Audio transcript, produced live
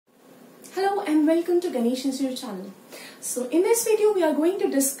Hello and welcome to Ganeshan's channel. So in this video we are going to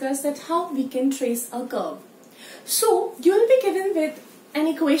discuss that how we can trace a curve. So you will be given with an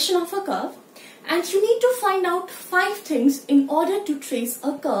equation of a curve and you need to find out 5 things in order to trace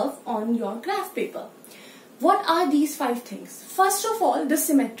a curve on your graph paper. What are these 5 things? First of all, the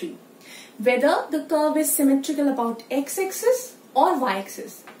symmetry. Whether the curve is symmetrical about x-axis or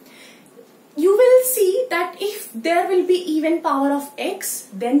y-axis. You will see that if there will be even power of x,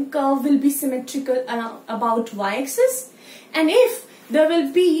 then curve will be symmetrical about y-axis, and if there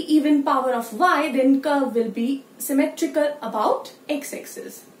will be even power of y, then curve will be symmetrical about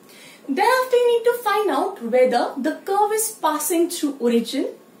x-axis. Thereafter you need to find out whether the curve is passing through origin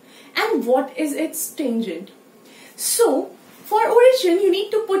and what is its tangent. So for origin you need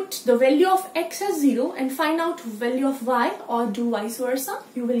to put the value of x as 0 and find out value of y, or do vice versa.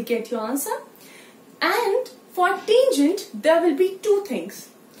 You will get your answer. And for tangent there will be 2 things.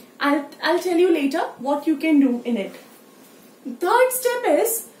 I'll tell you later what you can do in it. Third step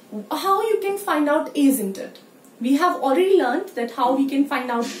is how you can find out asymptote. We have already learned that how we can find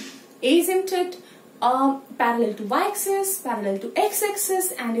out asymptote parallel to y-axis, parallel to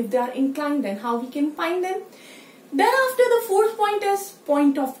x-axis, and if they are inclined then how we can find them. Thereafter the fourth point is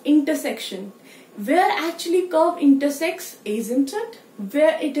point of intersection, where actually curve intersects asymptote,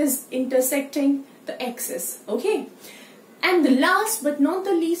 where it is intersecting the axis. Okay, and the last but not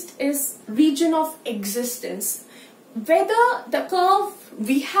the least is region of existence, whether the curve,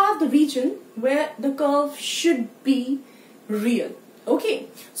 we have the region where the curve should be real. Okay,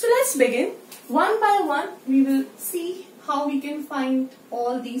 so let's begin. One by one we will see how we can find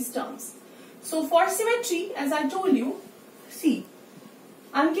all these terms. So for symmetry, as I told you, see,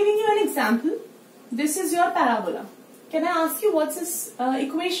 I'm giving you an example. This is your parabola. Can I ask you what's this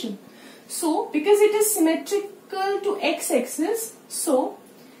equation? So because it is symmetrical to x-axis, so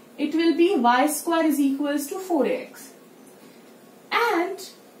it will be y square is equals to 4ax. And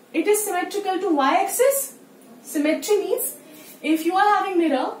it is symmetrical to y-axis. Symmetry means if you are having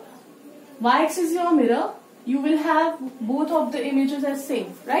mirror, y-axis is your mirror, you will have both of the images as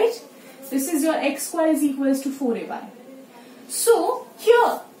same, right? This is your x square is equals to 4ay. So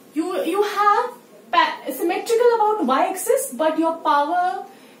here you have symmetrical about y-axis, but your power,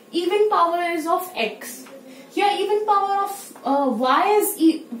 even power is of x. Here even power of y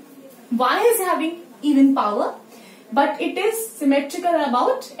is having even power, but it is symmetrical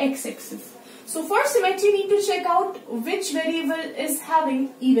about x-axis. So for symmetry you need to check out which variable is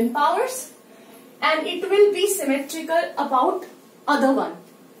having even powers, and it will be symmetrical about another one.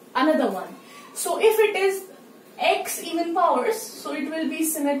 So if it is x even powers, so it will be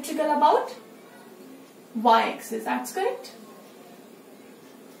symmetrical about y-axis. That's correct.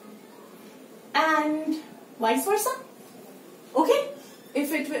 And vice versa. Okay, if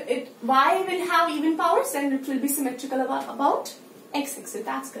y will have even powers, then it will be symmetrical about x-axis.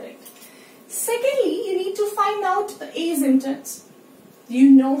 That's correct. Secondly, you need to find out the asymptotes. You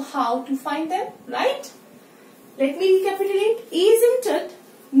know how to find them, right? Let me recapitulate. Asymptote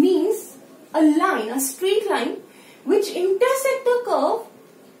means a line, a straight line, which intersects a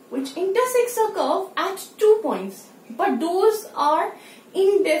curve at 2 points. But those are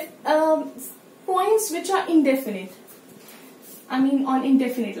points which are indefinite. I mean on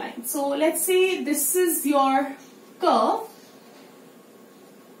indefinite line. So let's say this is your curve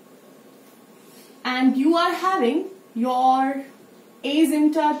and you are having your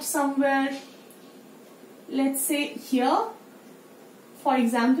asymptote somewhere, let's say here for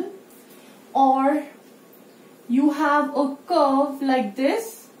example, or you have a curve like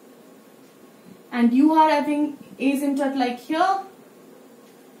this and you are having asymptote like here.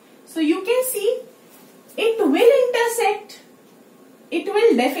 So you can see it will intersect, it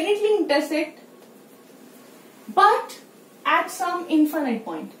will definitely intersect, but at some infinite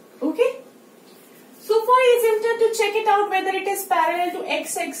point. Okay, so for asymptote, to check it out whether it is parallel to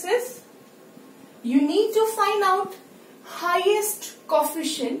x-axis, you need to find out highest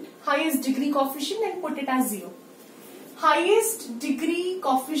degree coefficient and put it as 0. Highest degree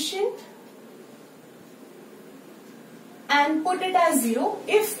coefficient and put it as 0.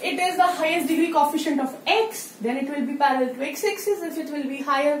 If it is the highest degree coefficient of x, then it will be parallel to x-axis. If it will be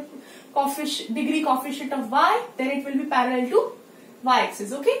higher degree coefficient of y, then it will be parallel to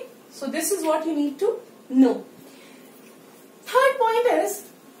y-axis. Okay, so this is what you need to know. Third point is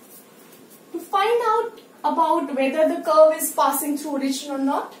to find out about whether the curve is passing through origin or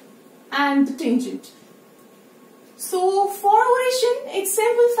not, and the tangent. So for origin, it's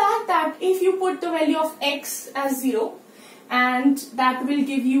simple fact that if you put the value of x as 0 and that will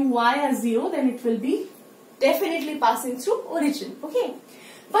give you y as 0, then it will be definitely passing through origin. Okay,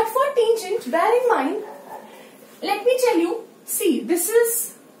 but for tangent tangent, bear in mind, let me tell you, see, this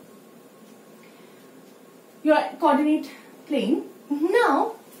is your coordinate plane.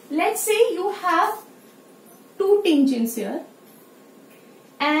 Now, let's say you have two tangents here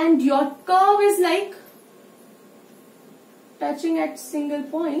and your curve is like touching at single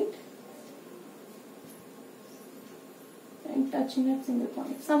point and touching at single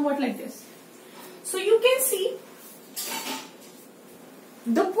point, somewhat like this. So you can see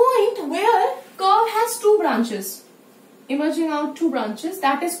the point where curve has two branches, emerging out two branches,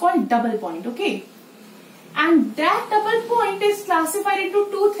 that is called double point, okay? And that double point is classified into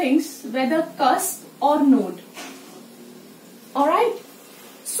two things, whether cusp or node. Alright?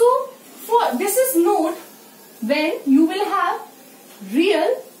 So, for this is node when you will have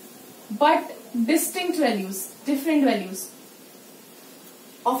real but distinct values, different values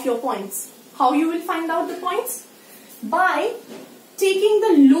of your points. How you will find out the points? By taking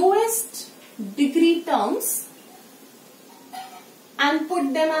the lowest degree terms and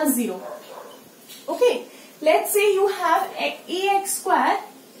put them as 0. Okay, let's say you have ax square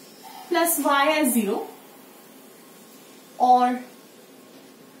plus y as 0 or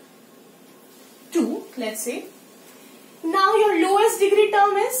 2, let's say. Now your lowest degree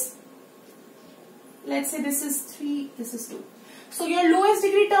term is, let's say this is 3, this is 2. So your lowest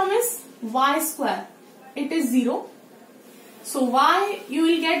degree term is y square. It is 0. So y, you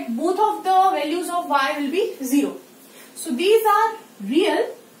will get both of the values of y will be 0. So these are real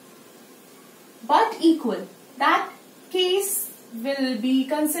but equal. That case will be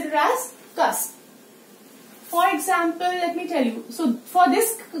considered as cusp. For example, let me tell you. So for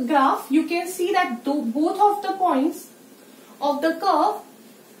this graph, you can see that both of the points of the curve,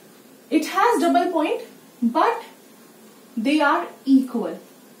 it has double point, but they are equal,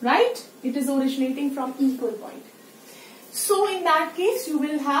 right? It is originating from equal point. So in that case, you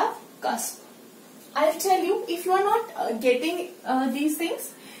will have cusp. I'll tell you, if you are not getting these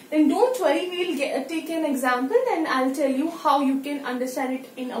things, then don't worry, we will take an example and I'll tell you how you can understand it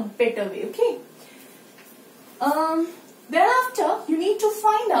in a better way, okay? Thereafter, you need to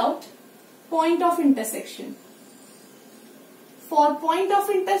find out point of intersection. For point of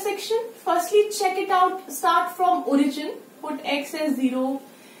intersection, firstly check it out, start from origin, put x as 0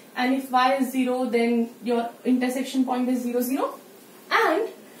 and if y is 0, then your intersection point is 0, 0. And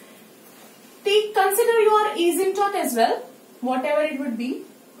consider your asymptote as well, whatever it would be,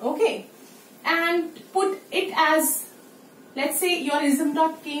 okay? And put it as, let's say your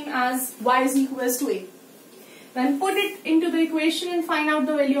asymptote came as y is equals to a. Then put it into the equation and find out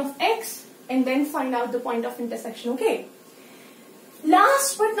the value of x and then find out the point of intersection, okay?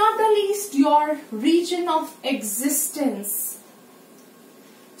 Last but not the least, your region of existence.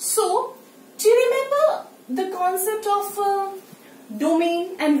 So, do you remember the concept of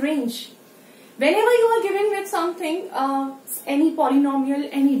domain and range? Whenever you are given with something, any polynomial,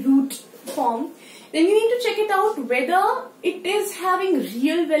 any root form, then you need to check it out whether it is having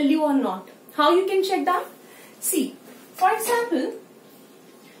real value or not. How you can check that? See, for example,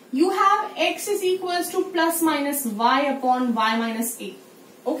 you have x is equals to plus minus y upon y minus a.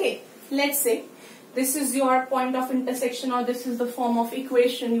 Okay, let's say this is your point of intersection or this is the form of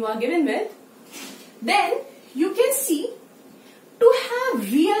equation you are given with. Then you can see to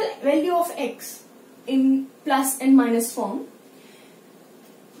have real value of x in plus and minus form,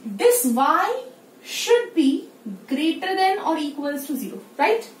 this y should be greater than or equals to 0,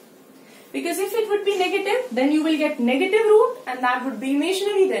 right? Because if it would be negative, then you will get negative root and that would be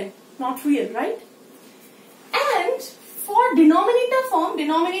imaginary then, not real, right? And for denominator form,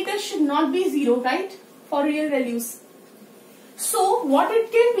 denominator should not be 0, right? For real values. So what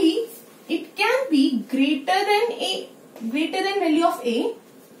it can be greater than value of a,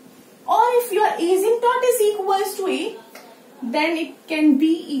 or if your asymptote is equals to a, then it can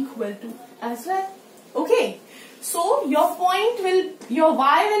be equal to as well. Okay. So your y will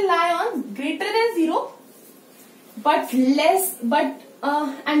lie on greater than 0, but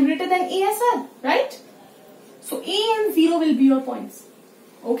and greater than a as well, right? So a and 0 will be your points.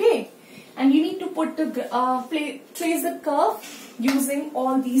 Okay, and you need to put the trace the curve using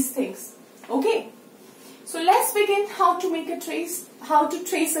all these things. Okay, so let's begin how to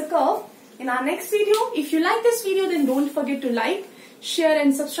trace a curve in our next video. If you like this video, then don't forget to like, share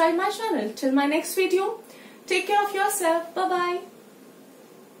and subscribe my channel. Till my next video. Take care of yourself. Bye-bye.